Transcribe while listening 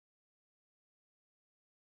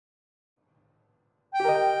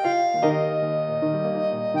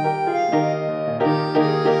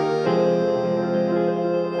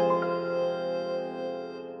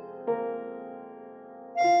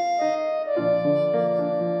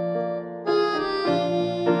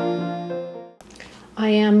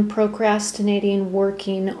am procrastinating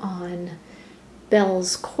working on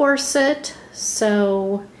Belle's corset,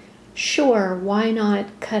 so sure, why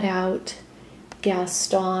not cut out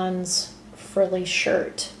Gaston's frilly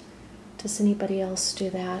shirt? Does anybody else do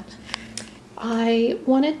that? I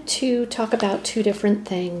wanted to talk about two different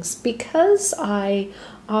things. Because I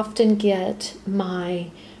often get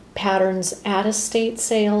my patterns at estate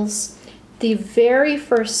sales, the very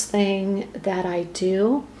first thing that I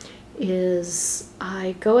do is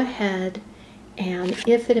I go ahead, and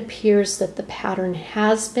if it appears that the pattern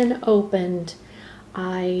has been opened,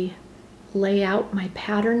 I lay out my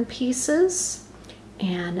pattern pieces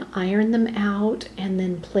and iron them out and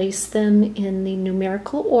then place them in the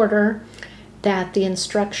numerical order that the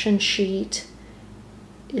instruction sheet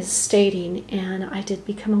is stating. And I did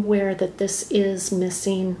become aware that this is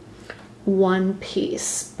missing one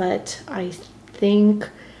piece, but I think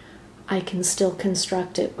I can still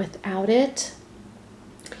construct it without it.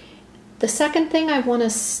 The second thing I want to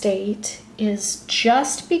state is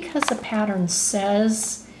just because a pattern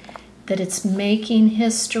says that it's making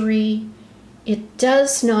history, it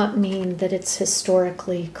does not mean that it's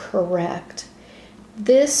historically correct.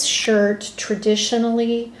 This shirt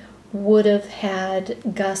traditionally would have had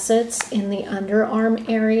gussets in the underarm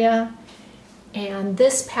area, and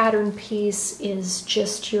this pattern piece is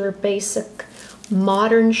just your basic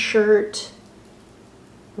modern shirt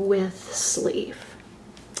with sleeve.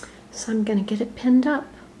 So I'm going to get it pinned up.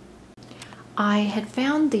 I had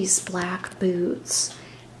found these black boots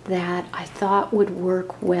that I thought would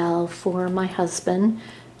work well for my husband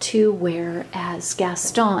to wear as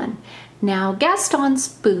Gaston. Now, Gaston's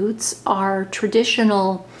boots are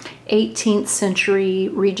traditional 18th century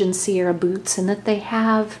Regency era boots in that they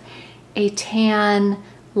have a tan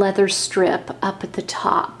leather strip up at the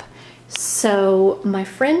top. So my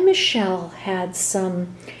friend Michelle had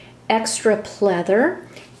some extra pleather,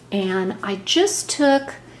 and I just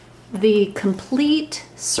took the complete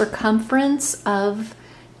circumference of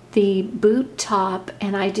the boot top,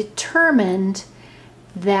 and I determined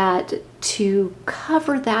that to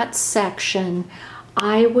cover that section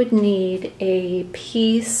I would need a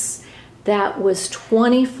piece that was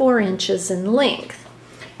 24 inches in length,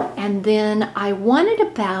 and then I wanted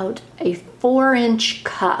about a 4-inch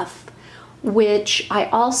cuff, which I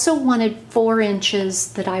also wanted 4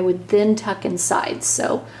 inches that I would then tuck inside,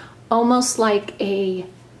 so almost like a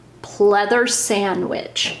pleather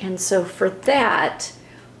sandwich. And so for that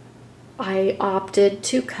I opted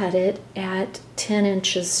to cut it at 10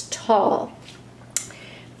 inches tall,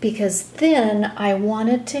 because then I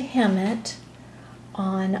wanted to hem it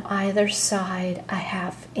on either side a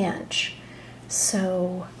 1/2 inch.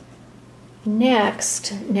 So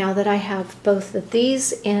next, now that I have both of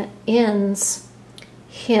these ends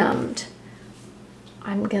hemmed,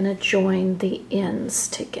 I'm going to join the ends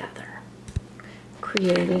together,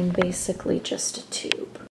 creating basically just a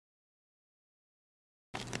tube.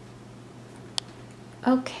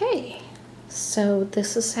 Okay, so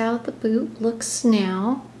this is how the boot looks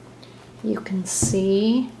now. You can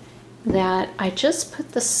see that I just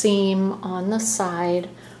put the seam on the side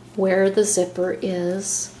where the zipper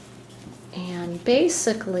is, and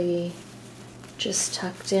basically just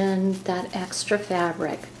tucked in that extra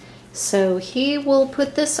fabric. So he will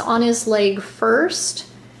put this on his leg first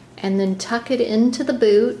and then tuck it into the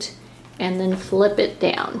boot and then flip it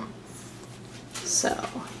down. So,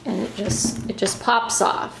 and it just pops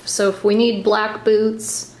off. So if we need black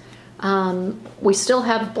boots, we still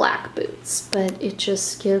have black boots, but it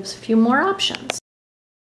just gives a few more options.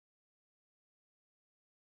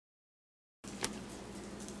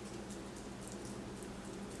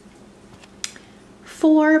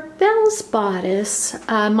 For Belle's bodice,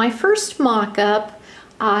 my first mock-up,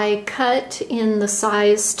 I cut in the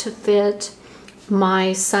size to fit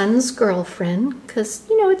my son's girlfriend, because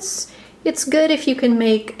you know it's good if you can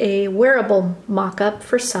make a wearable mock-up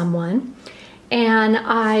for someone. And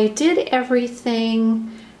I did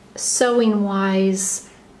everything sewing wise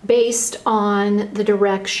based on the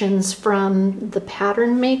directions from the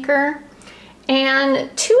pattern maker. And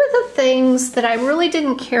two of the things that I really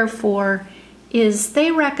didn't care for is they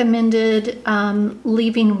recommended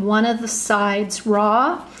leaving one of the sides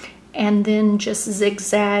raw and then just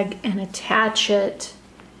zigzag and attach it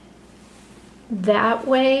that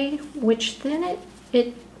way, which then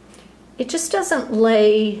it just doesn't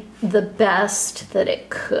lay the best that it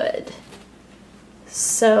could.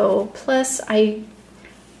 So plus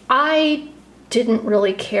I didn't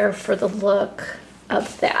really care for the look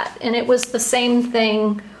of that, and it was the same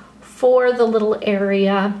thing for the little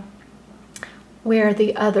area where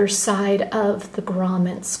the other side of the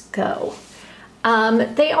grommets go.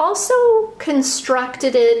 They also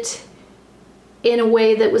constructed it in a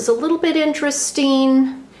way that was a little bit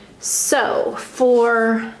interesting. So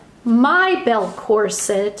for my bell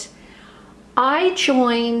corset, I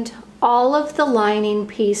joined all of the lining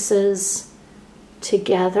pieces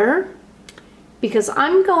together because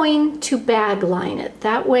I'm going to bag line it.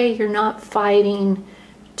 That way you're not fighting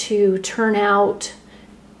to turn out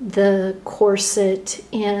the corset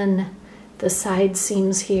in the side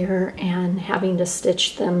seams here and having to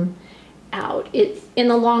stitch them out. In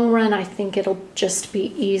the long run, I think it'll just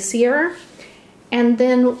be easier. And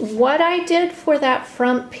then what I did for that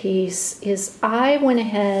front piece is I went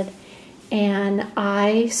ahead and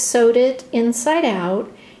I sewed it inside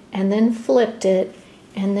out and then flipped it.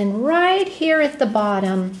 And then right here at the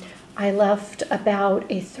bottom, I left about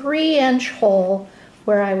a 3-inch hole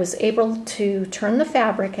where I was able to turn the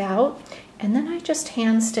fabric out. And then I just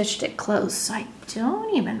hand stitched it closed. So I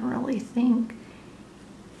don't even really think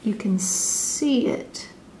you can see it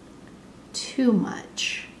too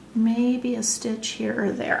much. Maybe a stitch here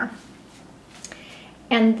or there.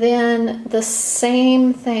 And then the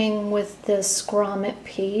same thing with this grommet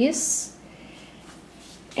piece.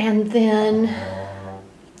 And then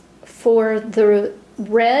for the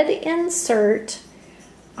red insert,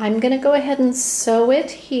 I'm going to go ahead and sew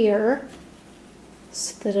it here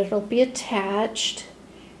so that it'll be attached.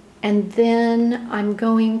 And then I'm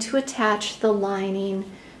going to attach the lining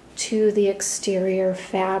to the exterior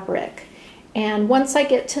fabric. And once I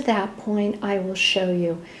get to that point, I will show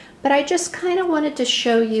you. But I just kind of wanted to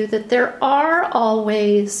show you that there are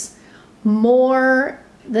always more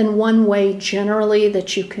than one way generally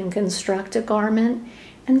that you can construct a garment.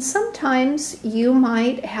 And sometimes you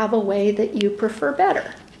might have a way that you prefer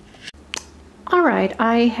better. All right,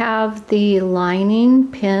 I have the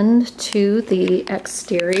lining pinned to the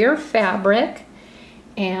exterior fabric,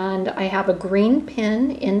 and I have a green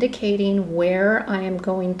pin indicating where I am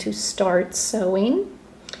going to start sewing.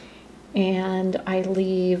 And I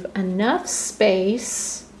leave enough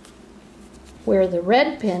space where the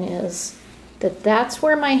red pin is that's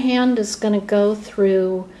where my hand is going to go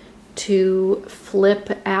through to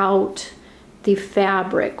flip out the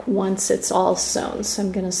fabric once it's all sewn. So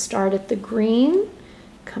I'm going to start at the green,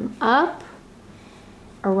 come up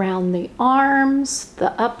around the arms,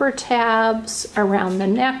 the upper tabs, around the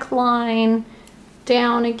neckline,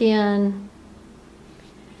 down again.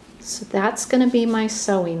 So that's going to be my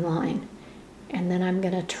sewing line. And then I'm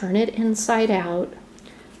going to turn it inside out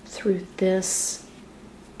through this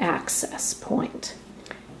access point.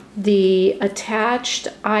 The attached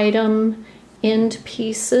item end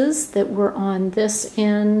pieces that were on this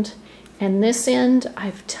end and this end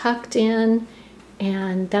I've tucked in,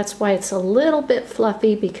 and that's why it's a little bit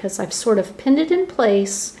fluffy, because I've sort of pinned it in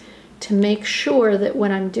place to make sure that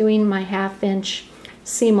when I'm doing my 1/2 inch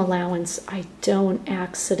seam allowance, I don't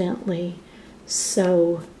accidentally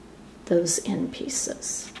sew those end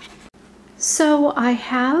pieces. So I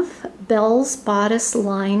have Belle's bodice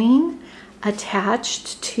lining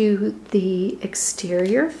attached to the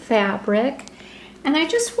exterior fabric, and I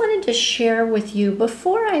just wanted to share with you,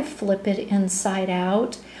 before I flip it inside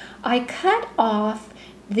out, I cut off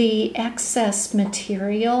the excess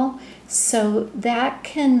material so that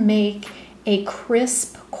can make a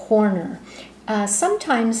crisp corner.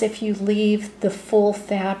 Sometimes if you leave the full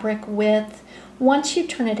fabric width, once you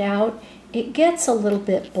turn it out, it gets a little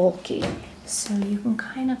bit bulky. So you can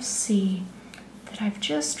kind of see that I've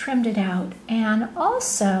just trimmed it out. And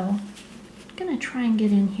also, I'm gonna try and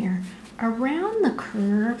get in here. Around the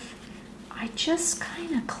curve, I just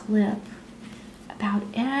kind of clip about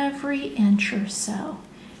every inch or so.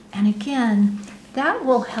 And again, that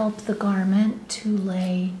will help the garment to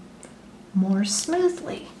lay more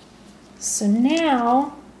smoothly. So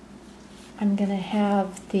now I'm gonna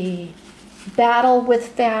have the battle with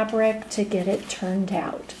fabric to get it turned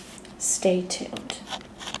out. Stay tuned.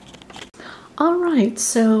 All right,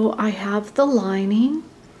 so I have the lining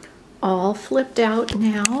all flipped out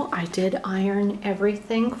now. I did iron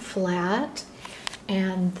everything flat,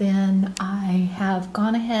 and then I have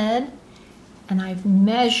gone ahead and I've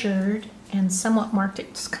measured and somewhat marked it.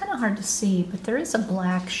 It's kind of hard to see, but there is a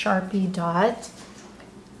black Sharpie dot.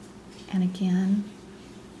 And again,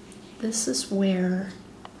 this is where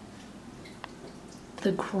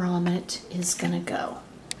the grommet is gonna go.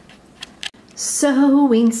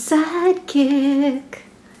 Sewing sidekick.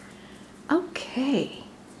 Okay,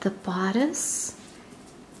 the bodice,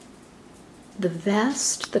 the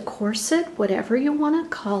vest, the corset, whatever you want to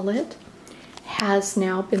call it, has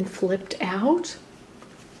now been flipped out.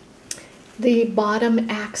 The bottom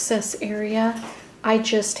access area, I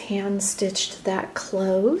just hand stitched that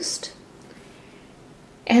closed.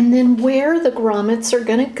 And then where the grommets are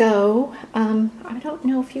going to go, I don't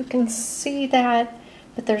know if you can see that,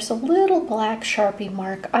 but there's a little black Sharpie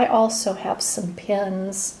mark. I also have some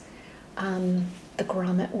pins. The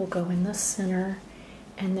grommet will go in the center,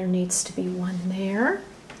 and there needs to be one there,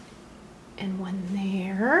 and one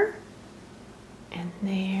there, and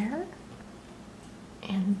there,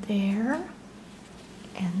 and there,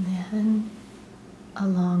 and then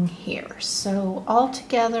along here. So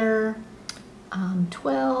altogether,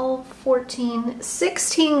 12, 14,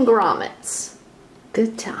 16 grommets.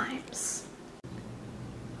 Good times.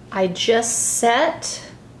 I just set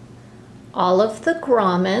all of the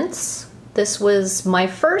grommets. This was my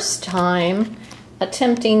first time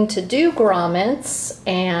attempting to do grommets,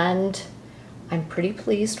 and I'm pretty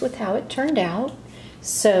pleased with how it turned out.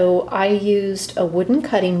 So I used a wooden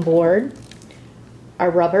cutting board, a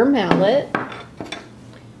rubber mallet,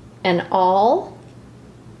 an awl,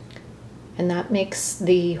 and that makes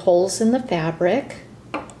the holes in the fabric.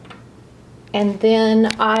 And then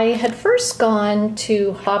I had first gone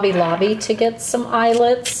to Hobby Lobby to get some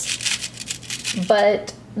eyelets,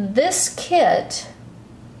 but this kit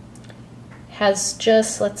has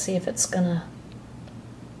just, let's see if it's gonna,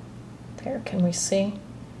 there, can we see?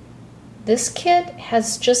 This kit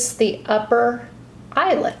has just the upper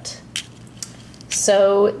eyelet.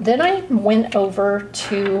 So then I went over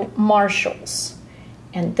to Marshall's,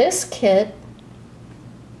 and this kit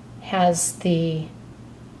has the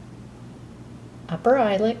upper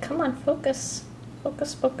eyelet. Come on, focus,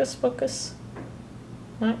 focus, focus, focus.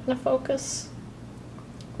 Not gonna focus.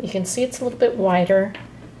 You can see it's a little bit wider,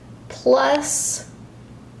 plus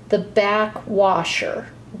the back washer,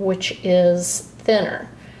 which is thinner.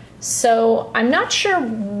 So I'm not sure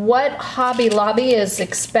what Hobby Lobby is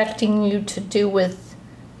expecting you to do with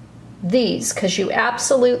these, because you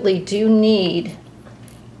absolutely do need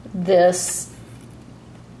this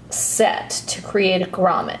set to create a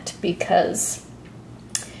grommet, because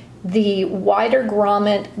the wider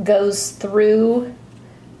grommet goes through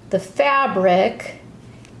the fabric,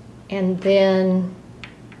 and then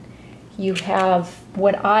you have,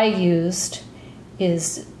 what I used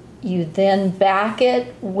is you then back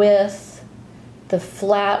it with the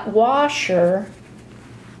flat washer,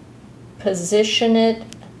 position it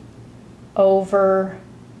over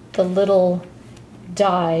the little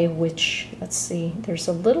die, which, let's see, there's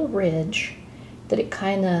a little ridge that it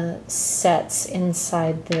kind of sets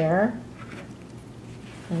inside there.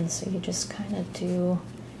 And so you just kind of do,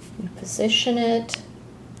 you position it,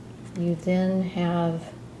 you then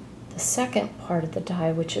have the second part of the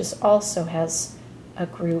die, which is also has a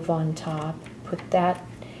groove on top. Put that,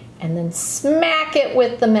 and then smack it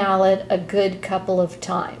with the mallet a good couple of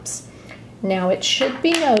times. Now it should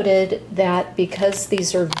be noted that because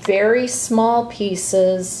these are very small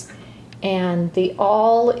pieces and the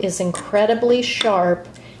awl is incredibly sharp,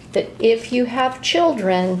 that if you have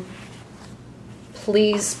children,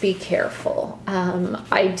 please be careful.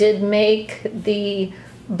 I did make the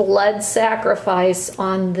blood sacrifice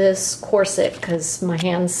on this corset because my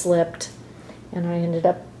hand slipped and I ended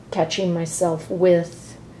up catching myself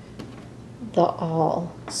with the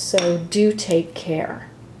awl. So do take care.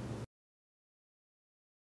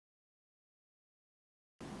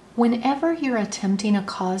 Whenever you're attempting a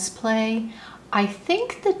cosplay, I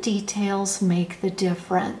think the details make the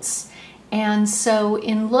difference. And so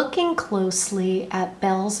in looking closely at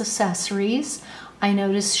Belle's accessories, I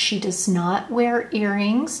noticed she does not wear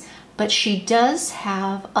earrings, but she does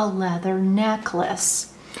have a leather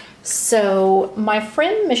necklace. So my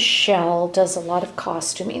friend Michelle does a lot of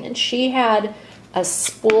costuming, and she had a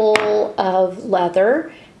spool of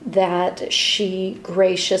leather that she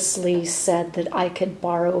graciously said that I could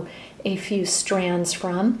borrow a few strands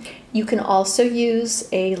from. You can also use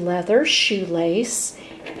a leather shoelace,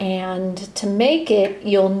 and to make it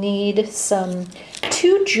you'll need some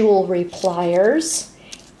 2 jewelry pliers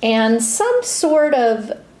and some sort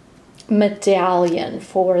of medallion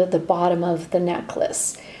for the bottom of the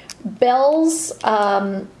necklace. Belle's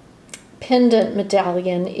pendant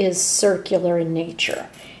medallion is circular in nature.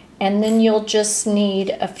 And then you'll just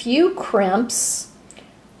need a few crimps,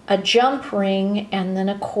 a jump ring, and then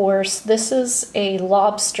of course this is a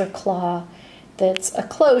lobster claw that's a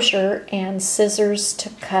closure, and scissors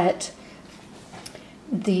to cut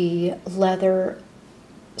the leather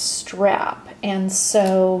strap. And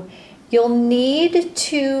so you'll need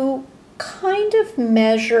to kind of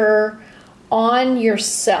measure on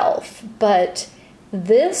yourself, but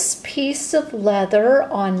this piece of leather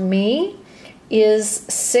on me is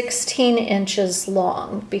 16 inches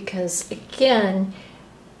long, because again,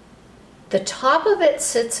 the top of it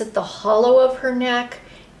sits at the hollow of her neck,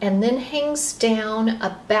 and then hangs down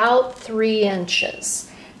about 3 inches.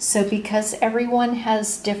 So because everyone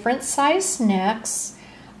has different size necks,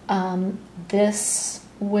 this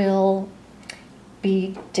will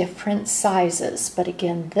be different sizes. But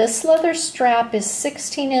again, this leather strap is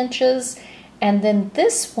 16 inches, and then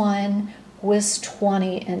this one was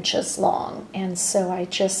 20 inches long. And so I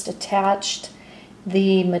just attached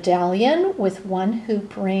the medallion with one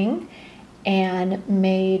hoop ring and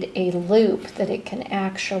made a loop that it can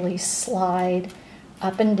actually slide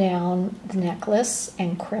up and down the necklace,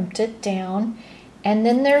 and crimped it down. And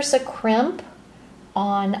then there's a crimp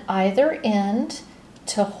on either end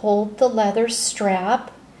to hold the leather strap,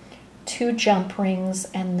 2 jump rings,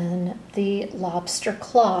 and then the lobster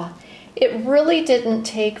claw. It really didn't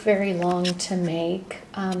take very long to make,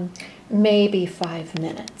 maybe 5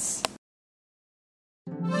 minutes.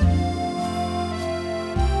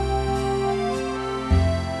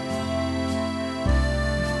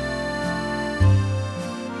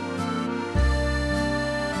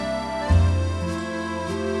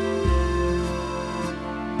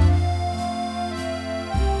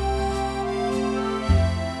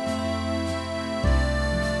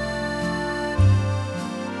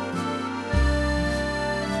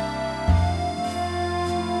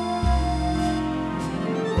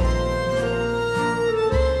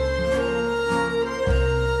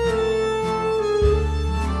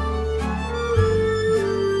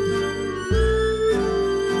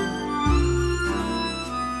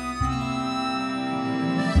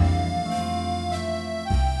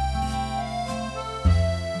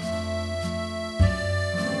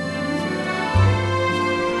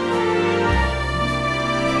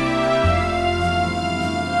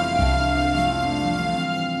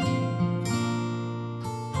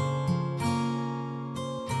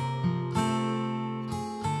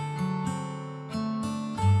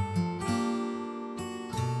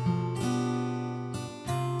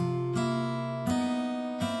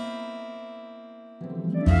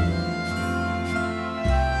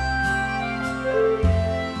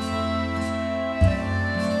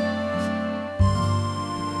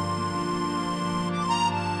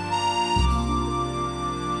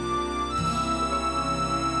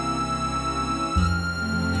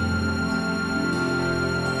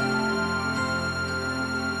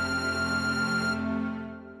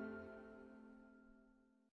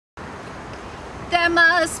 There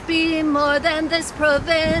must be more than this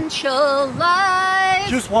provincial life.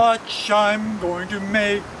 Just watch, I'm going to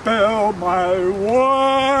make Belle my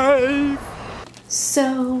wife.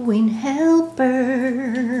 Sewing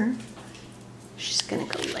helper. She's gonna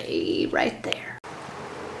go lay right there.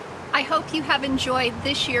 I hope you have enjoyed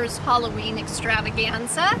this year's Halloween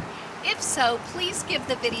extravaganza. If so, please give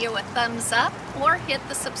the video a thumbs up or hit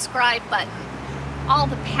the subscribe button. All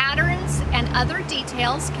the patterns and other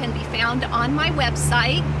details can be found on my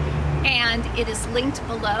website, and it is linked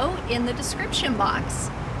below in the description box.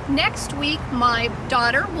 Next week, my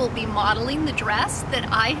daughter will be modeling the dress that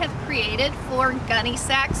I have created for Gunny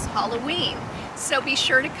Sack's Halloween, so be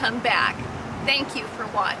sure to come back. Thank you for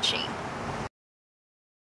watching.